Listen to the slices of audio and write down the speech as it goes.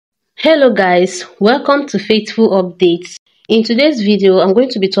Hello guys, welcome to Faithful Updates. In today's video, I'm going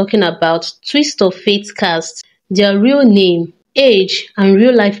to be talking about Twist of Fate cast, their real name, age, and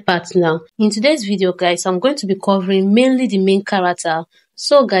real life partner. In today's video guys, I'm going to be covering mainly the main character.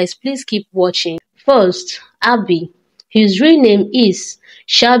 So guys, please keep watching. First, Abby. His real name is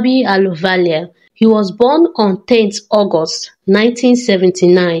Shabi Aluvalia. He was born on 10th August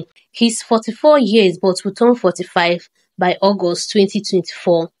 1979. He's 44 years but will turn 45 by August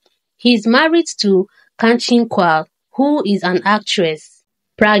 2024. He is married to Kanchin Kwal, who is an actress.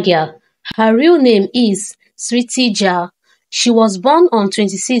 Pragya. Her real name is Sriti Jha. She was born on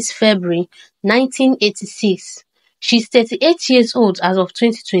 26 February 1986. She's 38 years old as of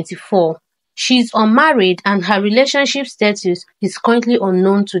 2024. She is unmarried and her relationship status is currently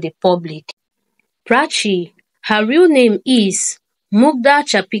unknown to the public. Prachi. Her real name is Mugdha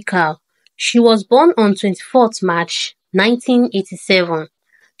Chapikar. She was born on 24th March 1987.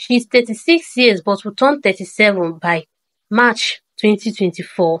 She is 36 years but will turn 37 by March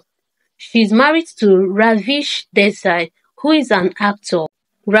 2024. She is married to Ravish Desai, who is an actor.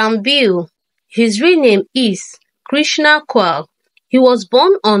 Ranbir. His real name is Krishna Kwal. He was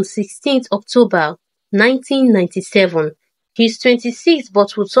born on 16th October 1997. He is 26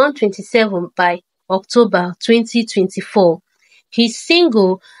 but will turn 27 by October 2024. He is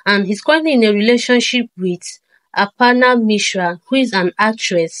single and he's currently in a relationship with Aparna Mishra, who is an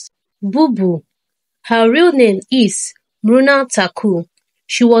actress. Bubu. Her real name is Mrunal Thakur.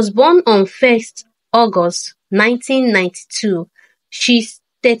 She was born on 1st August 1992. She's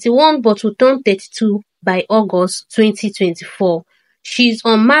 31 but will turn 32 by August 2024. She's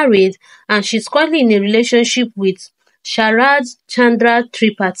unmarried and she's currently in a relationship with Sharad Chandra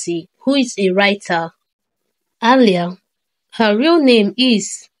Tripathi, who is a writer. Alia. Her real name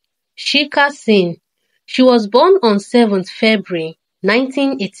is Shikha Singh. She was born on 7th February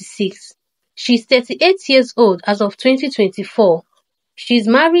 1986. She's 38 years old as of 2024. She's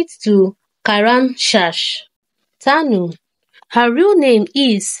married to Karan Shash. Tanu. Her real name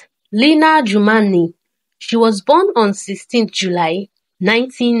is Lina Jumani. She was born on 16th July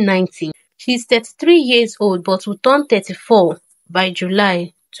 1990. She's 33 years old but will turn 34 by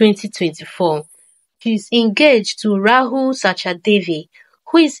July 2024. She's engaged to Rahul Sachadevi,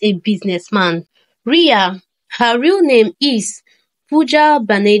 who is a businessman. Ria. Her real name is Pooja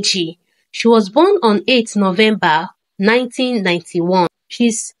Banerjee. She was born on 8th November 1991.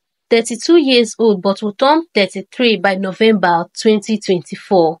 She's 32 years old but will turn 33 by November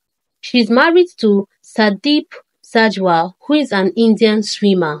 2024. She's married to Sandeep Sajwal, who is an Indian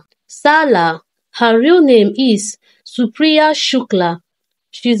swimmer. Sala. Her real name is Supriya Shukla.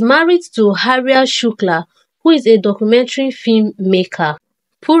 She's married to Harya Shukla, who is a documentary film maker.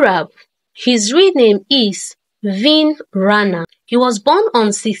 Purab. His real name is Vin Rana. He was born on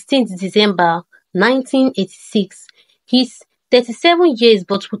 16th December 1986. He's 37 years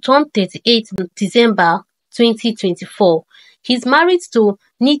but will turn 38 December 2024. He's married to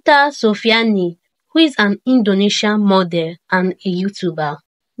Nita Sofiani, who is an Indonesian model and a YouTuber.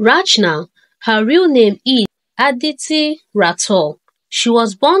 Rachna. Her real name is Aditi Rathore. She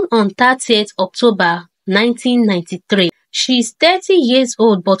was born on 30th October 1993. She is 30 years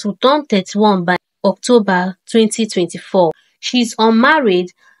old but will turn 31 by October 2024. She is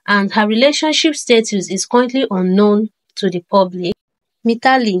unmarried and her relationship status is currently unknown to the public.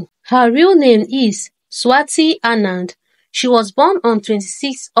 Mitali. Her real name is Swati Anand. She was born on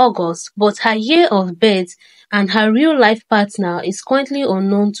 26 August but her year of birth and her real life partner is currently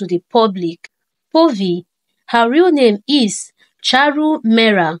unknown to the public. Povi. Her real name is Charu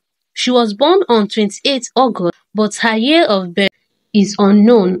Mehra. She was born on 28 August but her year of birth is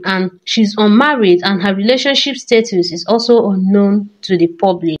unknown and she's unmarried and her relationship status is also unknown to the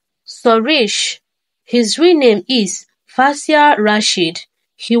public. Suresh. His real name is Fasya Rashid.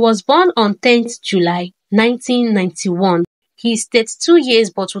 He was born on 10th July 1991. He is 32 years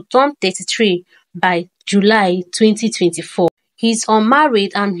but will turn 33 by July 2024. He is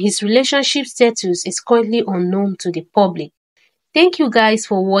unmarried and his relationship status is currently unknown to the public. Thank you guys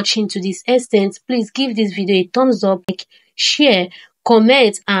for watching to this extent. Please give this video a thumbs up, like, share,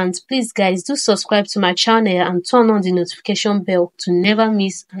 comment, and please guys do subscribe to my channel and turn on the notification bell to never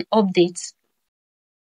miss an update.